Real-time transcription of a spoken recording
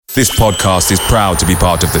This podcast is proud to be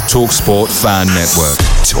part of the TalkSport Fan Network.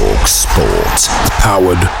 TalkSport.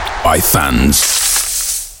 Powered by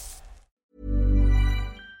fans.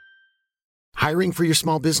 Hiring for your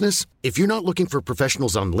small business? If you're not looking for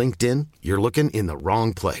professionals on LinkedIn, you're looking in the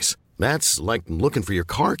wrong place. That's like looking for your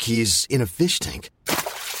car keys in a fish tank.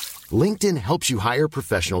 LinkedIn helps you hire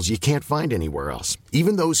professionals you can't find anywhere else,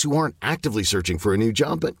 even those who aren't actively searching for a new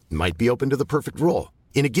job but might be open to the perfect role.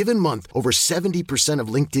 In a given month, over 70% of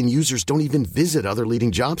LinkedIn users don't even visit other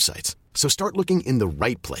leading job sites. So start looking in the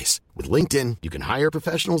right place. With LinkedIn, you can hire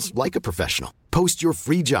professionals like a professional. Post your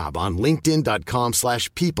free job on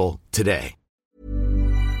linkedin.com/people today.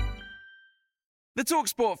 The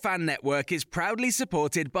TalkSport Fan Network is proudly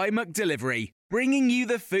supported by McDelivery, bringing you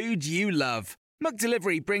the food you love.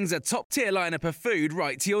 McDelivery brings a top-tier lineup of food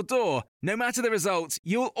right to your door. No matter the result,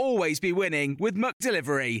 you'll always be winning with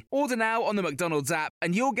McDelivery. Order now on the McDonald's app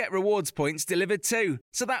and you'll get rewards points delivered too.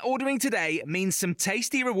 So that ordering today means some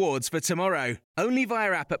tasty rewards for tomorrow. Only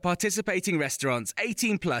via app at participating restaurants.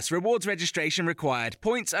 18 plus. Rewards registration required.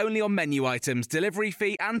 Points only on menu items. Delivery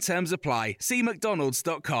fee and terms apply. See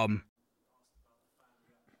mcdonalds.com.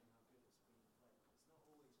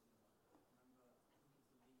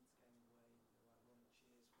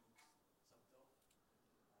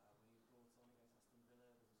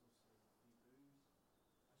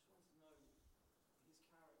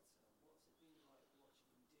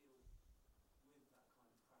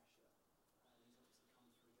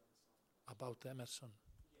 About Emerson.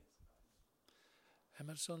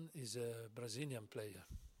 Emerson is a Brazilian player,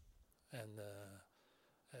 and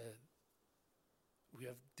we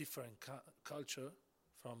have different culture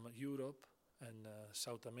from Europe and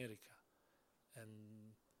South America.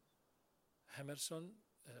 And Emerson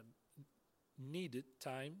needed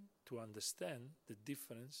time to understand the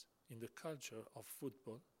difference in the culture of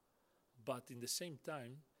football, but in the same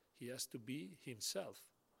time, he has to be himself.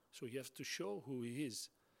 So he has to show who he is.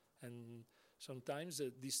 And sometimes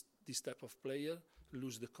this type of player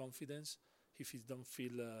lose the confidence if he don't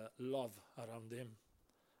feel love around him.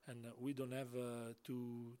 And we don't have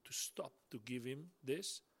to stop to give him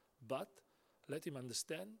this, but let him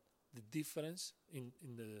understand the difference in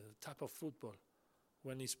the type of football.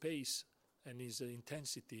 When his pace and his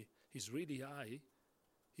intensity is really high,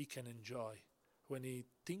 he can enjoy. When he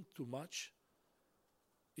think too much,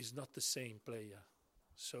 he's not the same player.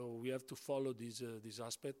 So we have to follow this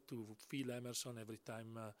aspect to feel Emerson every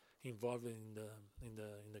time involved in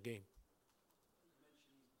the game.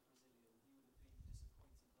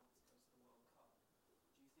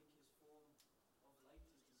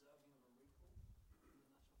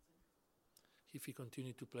 If he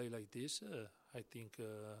continue to play like this, I think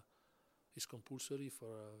it's compulsory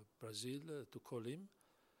for Brazil to call him,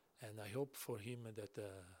 and I hope for him that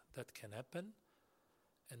that can happen.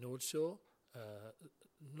 And also,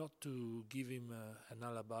 not to give him an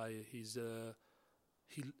alibi, he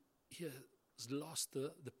has lost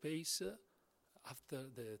the pace after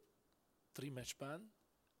the 3-match ban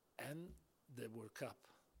and the World Cup.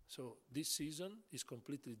 So this season is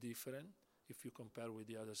completely different if you compare with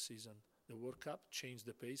the other season. The World Cup changed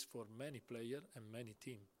the pace for many players and many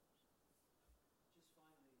teams. Just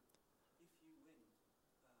finally, if you win at the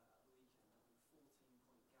weekend, that'll be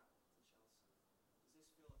 14-point gap to Chelsea. Does this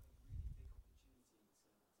feel like a really big opportunity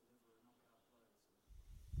to deliver a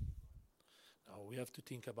knockout blow? No, we have to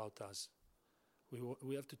think about us.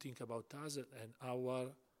 We have to think about us and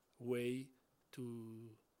our way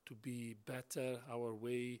to be better, our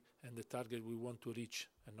way and the target we want to reach,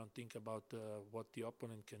 and not think about what the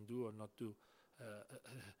opponent can do or not do.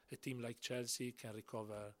 A team like Chelsea can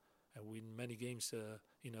recover and win many games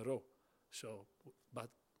in a row. So,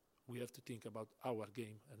 but we have to think about our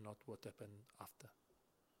game and not what happened after.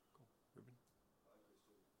 Cool. Ruben. Hi,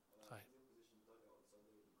 Cristian. Hi. In your position, done it on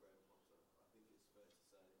Sunday with Graham Potter. I think it's fair to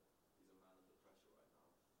say he's a man under pressure right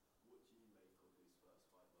now. What do you make of his first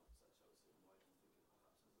 5 months at Chelsea, and why do you think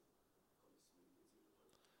it perhaps hasn't gone as smoothly as you would have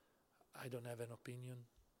hoped? I don't have an opinion.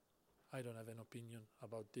 I don't have an opinion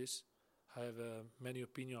about this. I have many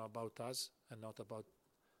opinions about us and not about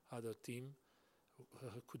other team.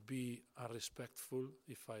 Could be unrespectful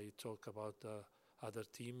if I talk about other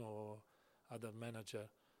team or other manager.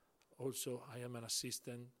 Also, I am an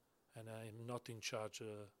assistant and I am not in charge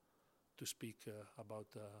to speak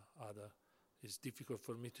about other. It's difficult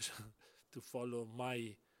for me to follow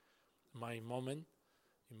my moment.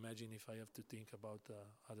 Imagine if I have to think about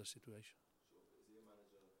other situation. Sure. Is he a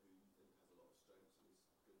manager who you think has a lot of strengths and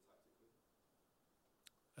is good tactically?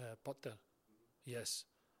 Potter, yes.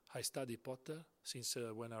 I studied Potter since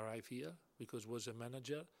when I arrived here because was a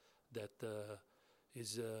manager that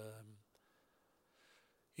is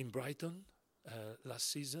in Brighton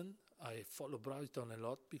last season. I follow Brighton a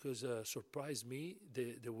lot because surprised me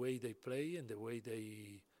the way they play and the way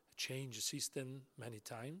they change system many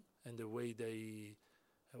times, and the way they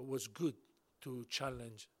was good to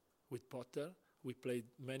challenge with Potter. We played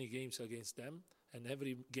many games against them, and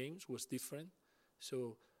every game was different.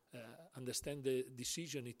 So understand the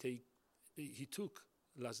decision he took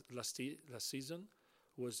last season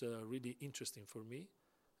was really interesting for me,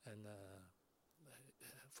 and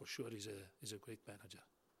for sure he's a great manager.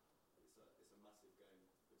 It's a massive game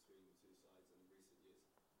between the two sides, and in recent years,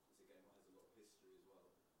 it's a game that has a lot of history as well.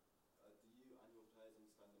 Do you and your players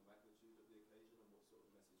understand the magnitude of the occasion, and what sort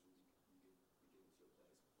of message will you be giving to your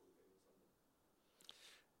players before the game on Sunday?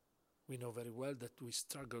 We know very well that we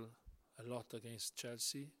struggle a lot against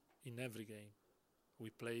Chelsea in every game we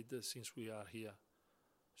played since we are here.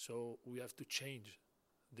 So we have to change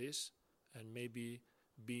this and maybe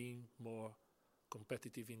being more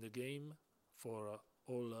competitive in the game for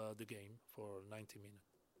all the game for 90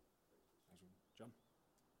 minutes. John?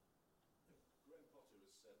 Graham Potter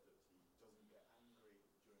has said that he doesn't get angry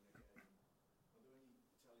during a game. Are there any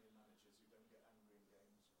Italian managers who don't get angry in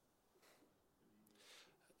games?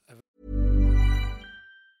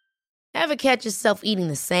 Ever catch yourself eating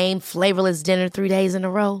the same flavorless dinner 3 days in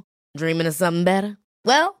a row? Dreaming of something better?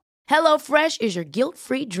 Well, HelloFresh is your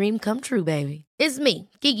guilt-free dream come true, baby. It's me,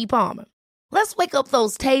 Keke Palmer. Let's wake up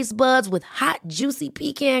those taste buds with hot, juicy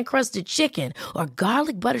pecan-crusted chicken or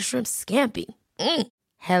garlic butter shrimp scampi.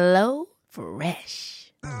 Hello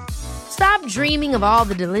Fresh. Stop dreaming of all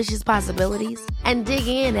the delicious possibilities and dig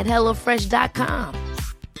in at HelloFresh.com.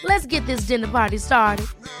 Let's get this dinner party started.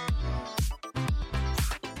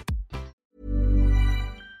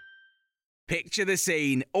 Picture the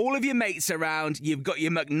scene. All of your mates around, you've got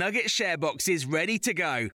your McNugget share boxes ready to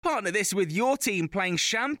go. Partner this with your team playing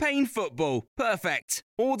champagne football. Perfect.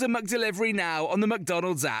 Order McDelivery now on the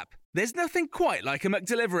McDonald's app. There's nothing quite like a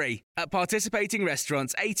McDelivery. At participating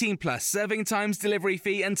restaurants, 18 plus, serving times, delivery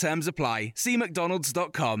fee and terms apply. See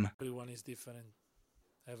mcdonalds.com. Everyone is different.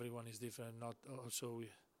 Not also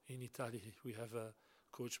in Italy, we have a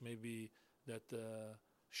coach maybe that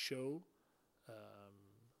show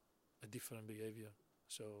a different behavior.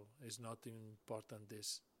 So it's not important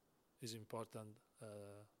this. It's important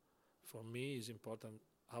for me, it's important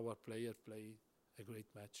our player play a great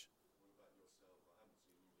match. What about yourself? I haven't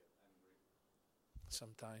seen you get angry.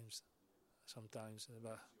 Sometimes,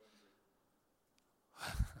 but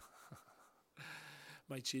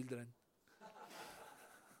my children.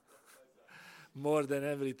 More than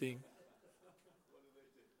everything.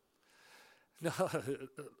 No,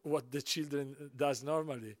 what the children does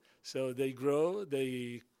normally. So they grow,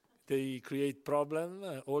 they create problem.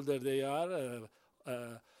 Older they are,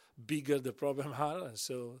 bigger the problem are, and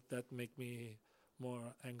so that make me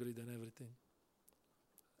more angry than everything.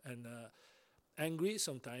 And angry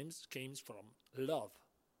sometimes comes from love,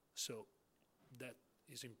 so that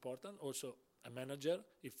is important. Also, a manager,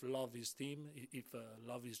 if love his team, if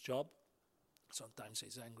love his job, sometimes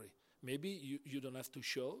he's angry. Maybe you don't have to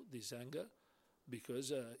show this anger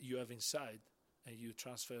because you have inside and you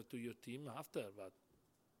transfer to your team after, but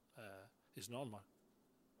it's normal.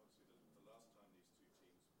 Obviously, the last time these two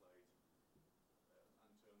teams played,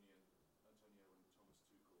 Antonio and Thomas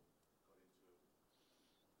Tuchel got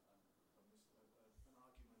into an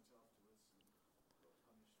argument afterwards and got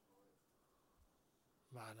punished for it.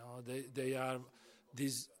 But no, they are.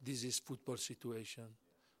 This is football situation.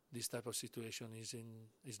 This type of situation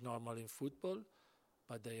is normal in football,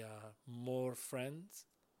 but they are more friends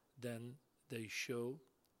than they show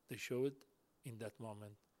it in that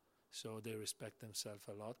moment. So they respect themselves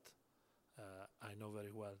a lot. I know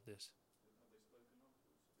very well this. Have they spoken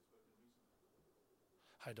afterwards? Have they spoken recently?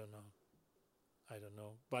 I don't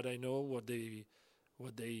know, but I know what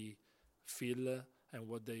they feel and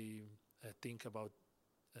what they think about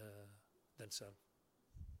themselves.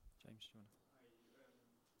 James, do you want to?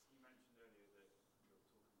 You mentioned earlier that you're talking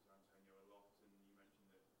to Antonio a lot, and you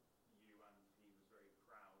mentioned that you and he was very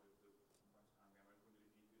proud of the West Ham game. I wondered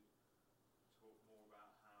if you could talk more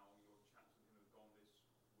about how your chats with him have gone this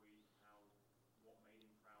week, what made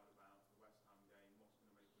him proud about the West Ham game, what's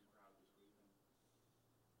going to make him proud this weekend.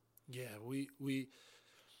 Yeah,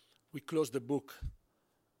 we closed the book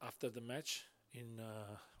after the match in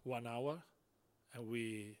 1 hour, and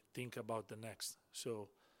we think about the next. So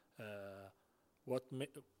what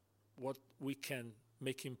we can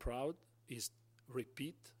make him proud is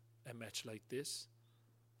repeat a match like this.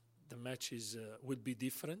 The match will be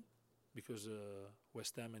different because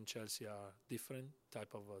West Ham and Chelsea are different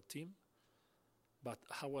type of team, but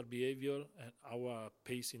our behavior and our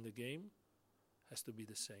pace in the game has to be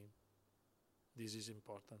the same. This is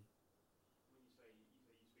important. When you say you speak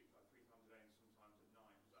like 3 times a day and sometimes at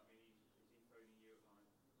night, does that mean is he phoning you at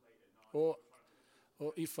like late at night?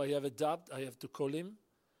 Or if I have a doubt, I have to call him,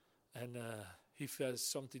 and if he has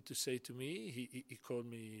something to say to me, he called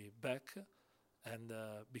me back, and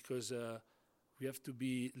because we have to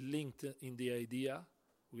be linked in the idea,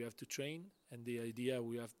 we have to train, and the idea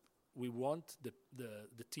we want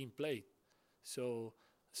the team play. So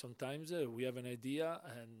sometimes we have an idea,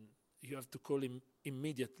 and you have to call him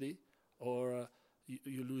immediately, or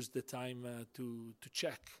you lose the time to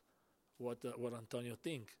check what Antonio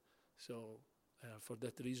think. So for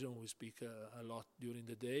that reason, we speak a lot during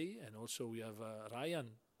the day, and also we have Ryan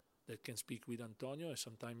that can speak with Antonio, and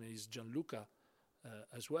sometimes it's Gianluca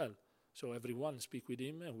as well. So everyone speak with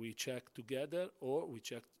him, and we check together, or we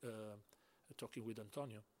check talking with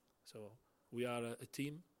Antonio. So we are a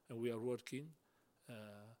team, and we are working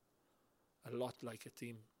a lot like a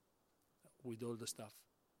team with all the stuff.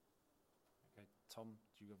 Okay, Tom,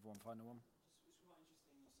 do you have one final one? It's quite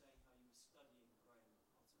interesting you saying how you were studying Graham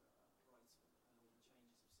Potter at Brighton and all the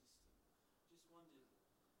changes of system. Just wondered,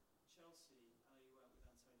 Chelsea, I know you weren't with Antonio at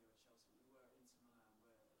Chelsea, you were at Inter Milan,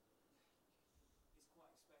 where it's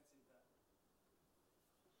quite expected that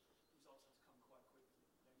results have to come quite quickly.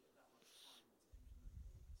 You don't get that much time to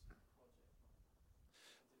implement a project like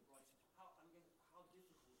did Brighton. How difficult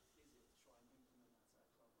is it to try and implement that at a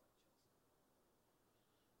club like Chelsea?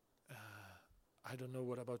 I don't know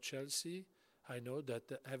what about Chelsea. I know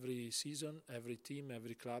that every season, every team,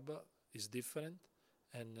 every club is different,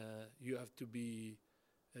 and you have to be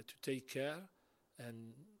to take care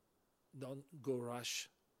and don't go rush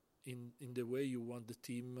in the way you want the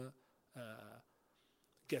team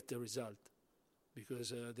get the result, because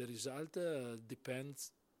the result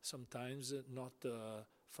depends sometimes not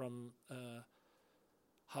from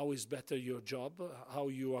how is better your job, how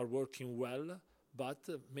you are working well, but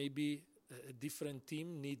maybe a different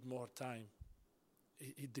team need more time.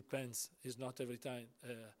 It depends. It's not every time.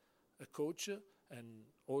 A coach and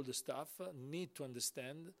all the staff need to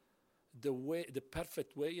understand the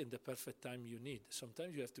perfect way and the perfect time you need.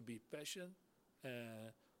 Sometimes you have to be patient.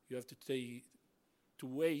 You have to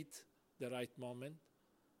wait the right moment,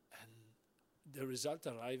 and the result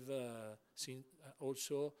arrive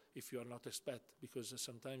also if you are not expect, because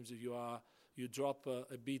sometimes you drop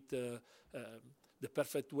a bit the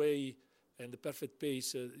perfect way and the perfect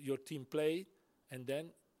pace your team played, and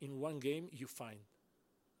then in one game you find.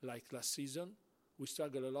 Like last season, we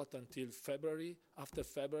struggled a lot until February. After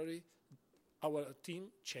February, our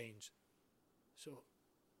team changed. So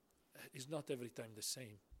it's not every time the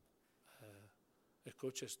same. A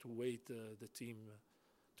coach has to wait the team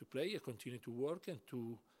to play and continue to work and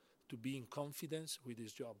to be in confidence with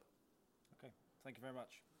his job. Okay, thank you very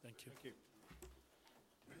much. Thank you. Thank you.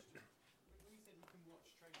 When you said you can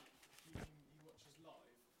watch training, you watch us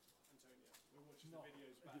live, Antonio? We're watching the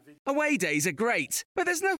videos back. Away days are great, but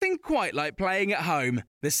there's nothing quite like playing at home.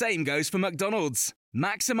 The same goes for McDonald's.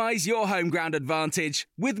 Maximise your home ground advantage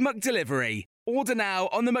with McDelivery. Order now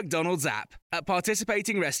on the McDonald's app. At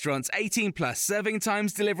participating restaurants, 18 plus, serving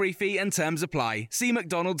times, delivery fee and terms apply. See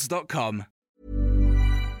mcdonalds.com.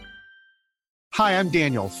 Hi, I'm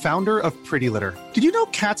Daniel, founder of Pretty Litter. Did you know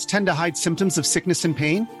cats tend to hide symptoms of sickness and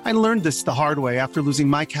pain? I learned this the hard way after losing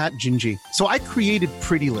my cat, Gingy. So I created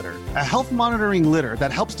Pretty Litter, a health monitoring litter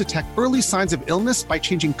that helps detect early signs of illness by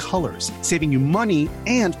changing colors, saving you money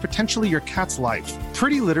and potentially your cat's life.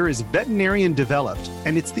 Pretty Litter is veterinarian developed,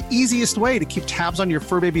 and it's the easiest way to keep tabs on your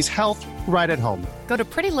fur baby's health right at home. Go to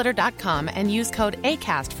prettylitter.com and use code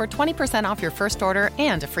ACAST for 20% off your first order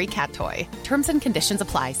and a free cat toy. Terms and conditions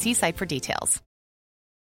apply. See site for details.